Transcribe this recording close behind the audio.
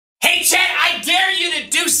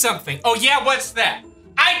something. Oh yeah, what's that?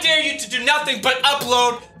 I dare you to do nothing but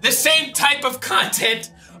upload the same type of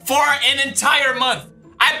content for an entire month.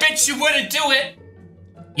 I bet you wouldn't do it.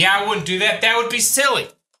 Yeah, I wouldn't do that. That would be silly.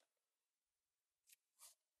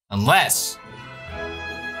 Unless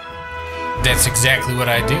that's exactly what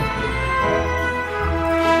I do.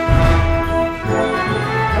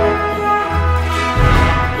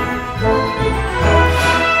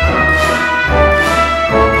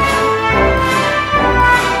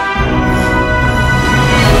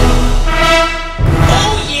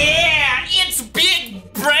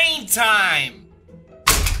 Time.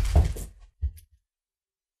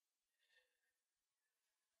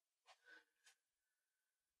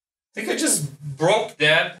 I think I just broke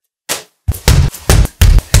that.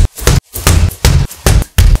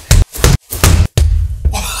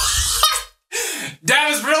 That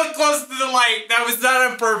was really close to the light. That was not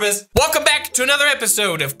on purpose. Welcome back to another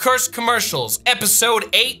episode of Cursed Commercials, episode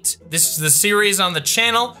 8. This is the series on the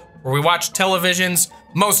channel where we watch television's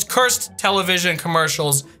most cursed television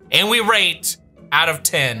commercials and we rate out of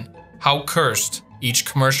 10 how cursed each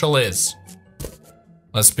commercial is.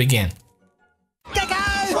 Let's begin. Kijk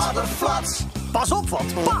uit! Fladderflats, pas op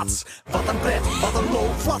wat pats. Wat een pret, wat een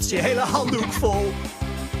lol, flats je hele handdoek vol.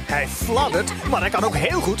 Hij fladdert, maar hij kan ook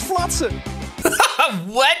heel goed flatsen.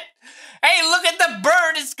 What? Hey, look at the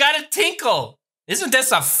bird, it's got a tinkle. Isn't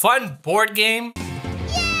this a fun board game? Yeah.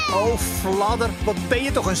 Oh, Fladder, wat ben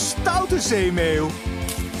je toch een stoute zeemeeuw.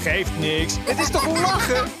 Geeft niks, het is toch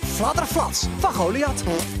lachen? Fladderflats van Goliath.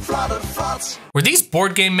 Fladderflats. Were these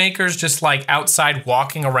board game makers just like outside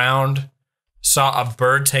walking around, saw a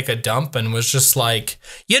bird take a dump and was just like,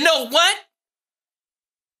 you know what?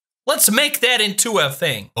 Let's make that into a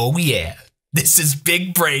thing. Oh yeah, this is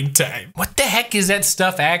big brain time. What the heck is that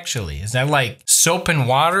stuff actually? Is that like soap and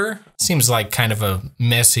water? Seems like kind of a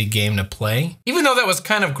messy game to play. Even though that was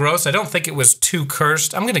kind of gross, I don't think it was too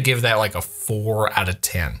cursed. I'm gonna give that like a 4 out of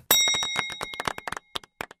 10.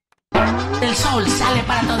 El sol sale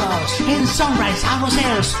para todos en Sunrise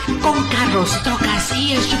Arroceros con carros, trocas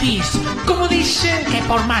y SUVs. Como dice que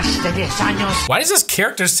por más de 10 años. Why does this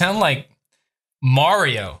character sound like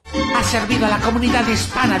Mario? Ha servido a la comunidad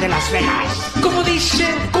hispana de Las Vegas. Como dice,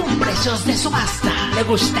 con precios de subasta. ¿Le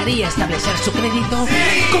gustaría establecer su crédito?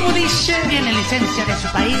 Como dice, tiene licencia de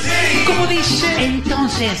su país. Como dice,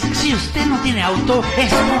 entonces, si usted no tiene auto,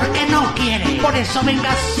 es porque no quiere. Por eso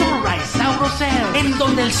venga a Sunrise Arroceros, en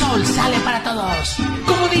donde el sol sale para todos.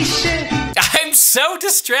 Como dice. I'm so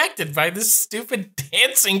distracted by this stupid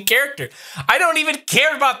dancing character. I don't even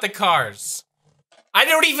care about the cars. I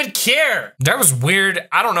don't even care. That was weird.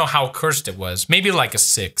 I don't know how cursed it was. Maybe like a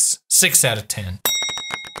 6. 6 out of 10.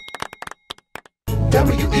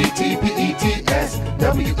 W-E-T-P-E-T-S,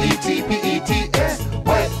 W-E-T-P-E-T-S,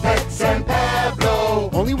 Wet Pet San Pablo.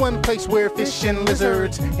 Only one place where fish and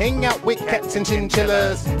lizards hang out with cats and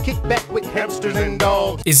chinchillas, kick back with hamsters and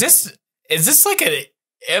dogs. Is this like an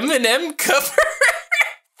M&M cover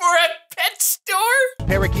for a pet store?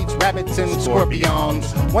 Parakeets, rabbits, and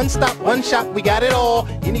scorpions. One stop, one shop, we got it all.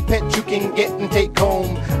 Any pet you can get and take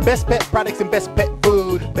home. Best pet products and best pet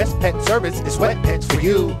food. Best pet service is Wet Pets for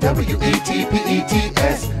you.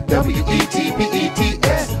 W-E-T-P-E-T-S,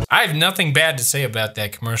 W-E-T-P-E-T-S. I have nothing bad to say about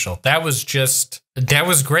that commercial. That was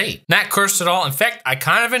great. Not cursed at all. In fact, I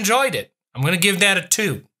kind of enjoyed it. I'm gonna give that a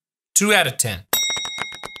 2. 2 out of 10.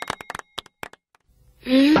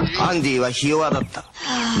 アンディはひ弱だった。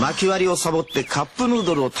薪割りをサボってカップヌー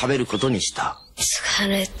ドルを食べることにした。疲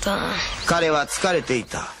れた。彼は疲れてい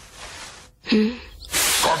た。Oh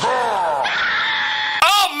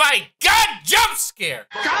my God! Jump scare!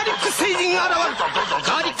 ガーリック星人が現れた。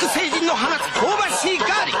ガーリック星人の放つ香ばしいガ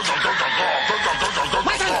ーリック。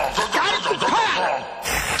まさにガーリックパワ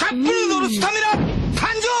ー。カップヌードルスタミナ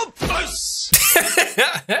誕生。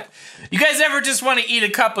You guys ever just want to eat a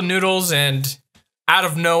cup of noodles and out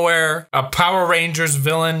of nowhere, a Power Rangers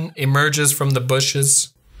villain emerges from the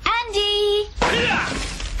bushes? Andy!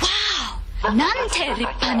 Wow! なんて立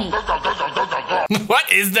派に. What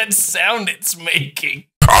is that sound it's making?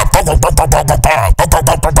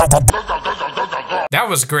 That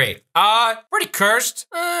was great. Pretty cursed.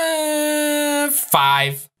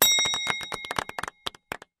 5.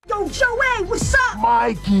 Yo, Joey, what's up?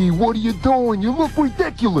 Mikey, what are you doing? You look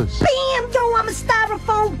ridiculous. Bam! Yo, I'm a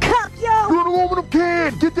styrofoam cup, yo. You're an aluminum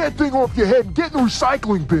can. Get that thing off your head and get in the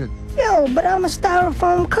recycling bin. Yo, but I'm a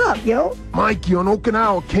styrofoam cup, yo. Mikey, on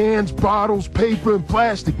Okinawa, cans, bottles, paper, and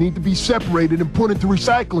plastic need to be separated and put into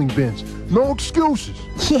recycling bins. No excuses.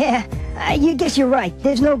 Yeah, you guess you're right.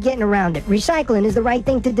 There's no getting around it. Recycling is the right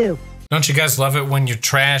thing to do. Don't you guys love it when your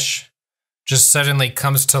trash just suddenly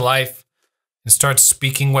comes to life? and start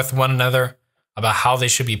speaking with one another about how they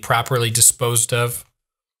should be properly disposed of.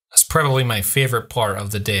 That's probably my favorite part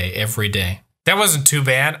of the day, every day. That wasn't too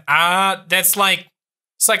bad. It's like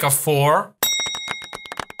a 4.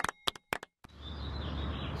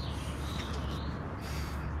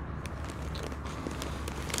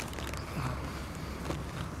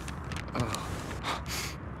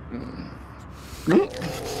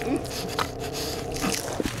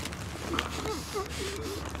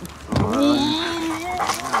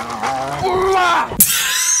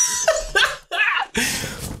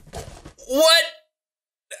 What?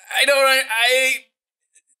 I don't.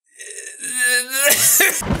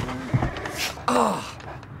 Oh.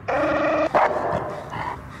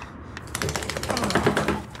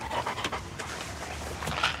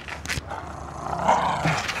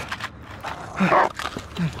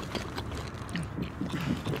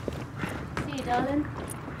 See you, darling.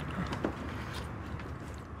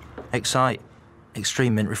 Excite.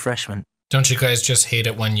 Extreme mint refreshment. Don't you guys just hate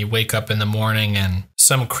it when you wake up in the morning and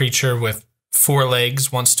some creature with 4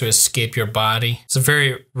 legs wants to escape your body? It's a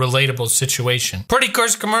very relatable situation. Pretty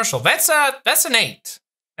cursed commercial. That's an 8.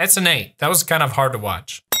 That's an 8. That was kind of hard to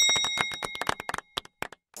watch.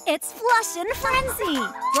 It's Flush and Frenzy!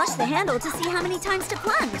 Flush the handle to see how many times to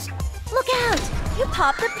plunge. Look out! You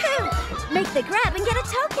pop the poop! Make the grab and get a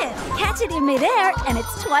token. Catch it in midair and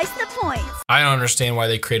it's twice the points. I don't understand why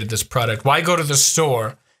they created this product. Why go to the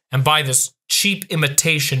store and buy this cheap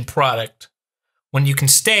imitation product when you can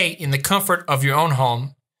stay in the comfort of your own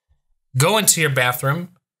home, go into your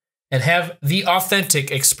bathroom, and have the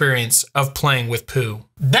authentic experience of playing with poo?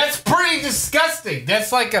 That's pretty disgusting.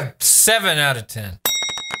 That's like a 7 out of 10.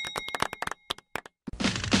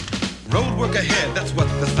 Road work ahead, that's what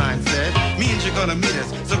the sign said. Means you're gonna meet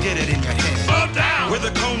us, so get it in your head. Slow down! We're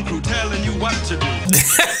the cone crew telling you what to do.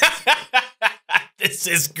 This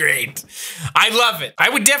is great. I love it. I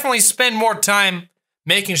would definitely spend more time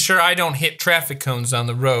making sure I don't hit traffic cones on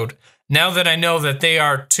the road now that I know that they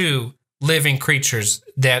are 2 living creatures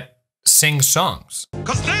that sing songs.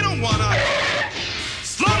 'Cause they don't wanna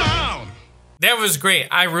slow down. That was great.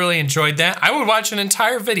 I really enjoyed that. I would watch an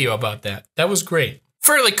entire video about that. That was great.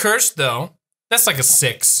 Fairly cursed though. That's like a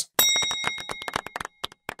 6.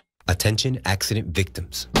 Attention accident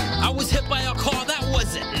victims. I was hit by a car that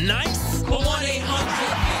wasn't nice. Call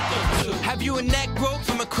 1-800-VICTIM-2. Have you a neck broke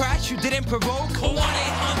from a crash you didn't provoke? Call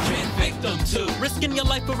 1-800-VICTIM-2. Risking your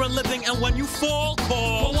life for a living, and when you fall,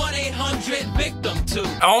 call 1-800-VICTIM-2.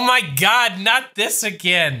 Oh my God, not this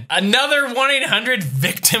again. Another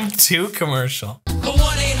 1-800-VICTIM-2 commercial. Call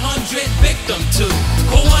 1-800-VICTIM-2.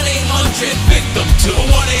 Call 1-800-VICTIM-2. Call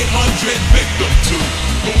 1-800-VICTIM-2.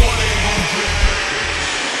 Call 1-800.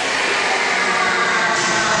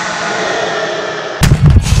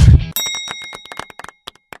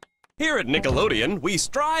 Here at Nickelodeon, we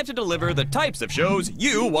strive to deliver the types of shows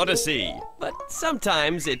you want to see. But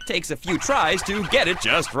sometimes it takes a few tries to get it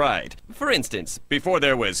just right. For instance, before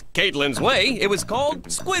there was Caitlin's Way, it was called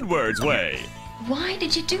Squidward's Way. Why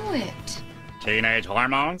did you do it? Teenage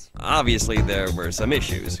hormones? Obviously, there were some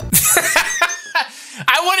issues.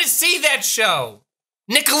 I want to see that show.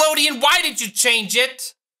 Nickelodeon, why did you change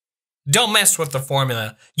it? Don't mess with the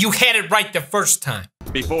formula. You had it right the first time.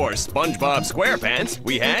 Before SpongeBob SquarePants,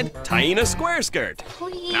 we had Taina Squareskirt.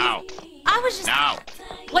 No. I was just... No.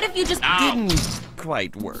 What if you just... Didn't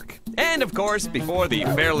quite work. And of course, before the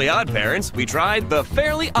Fairly Odd Parents, we tried the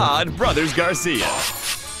Fairly Odd Brothers Garcia.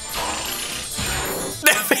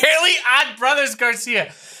 The Fairly Odd Brothers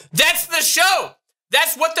Garcia. That's the show.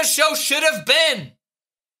 That's what the show should have been.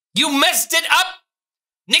 You messed it up.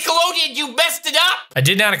 Nickelodeon, you messed it up. I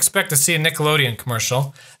did not expect to see a Nickelodeon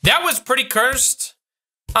commercial. That was pretty cursed.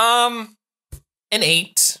 An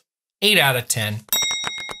 8. 8 out of 10.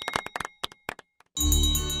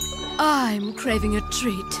 I'm craving a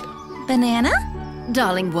treat. Banana?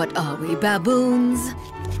 Darling, what are we, baboons?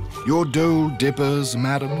 Your dole dippers,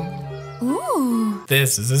 madam. Ooh.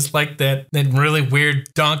 Is this like that really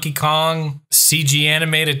weird Donkey Kong CG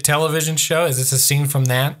animated television show? Is this a scene from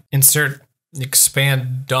that? Insert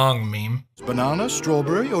expand dong meme. Banana,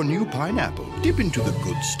 strawberry, or new pineapple. Dip into the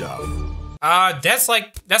good stuff. That's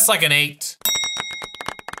like an 8.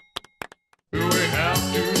 Do we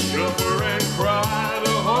have to suffer and cry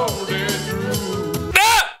the whole day through?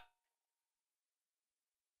 Ah!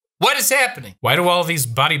 What is happening? Why do all these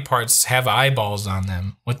body parts have eyeballs on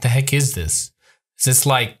them? What the heck is this? Is this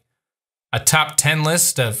like a top 10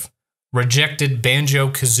 list of rejected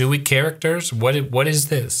Banjo-Kazooie characters? What is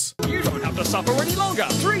this? You don't have to suffer any longer.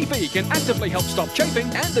 3B can actively help stop chafing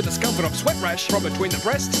and the discomfort of sweat rash from between the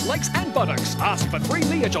breasts, legs, and buttocks. Ask for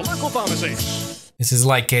 3B at your local pharmacy. This is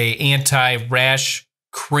like a anti-rash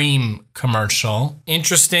cream commercial.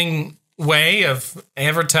 Interesting way of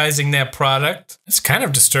advertising that product. It's kind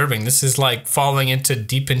of disturbing. This is like falling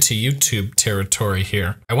deep into YouTube territory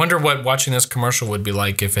here. I wonder what watching this commercial would be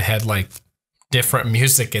like if it had like different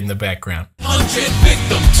music in the background.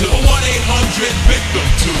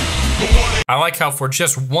 1-800-VICTIM-2. I like how for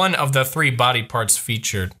just one of the 3 body parts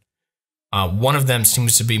featured, one of them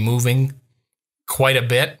seems to be moving quite a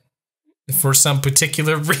bit for some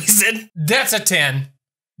particular reason. That's a 10.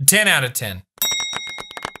 10 out of 10.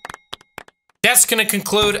 That's going to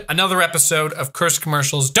conclude another episode of Cursed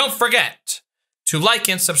Commercials. Don't forget to like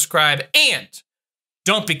and subscribe, and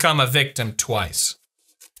don't become a victim twice.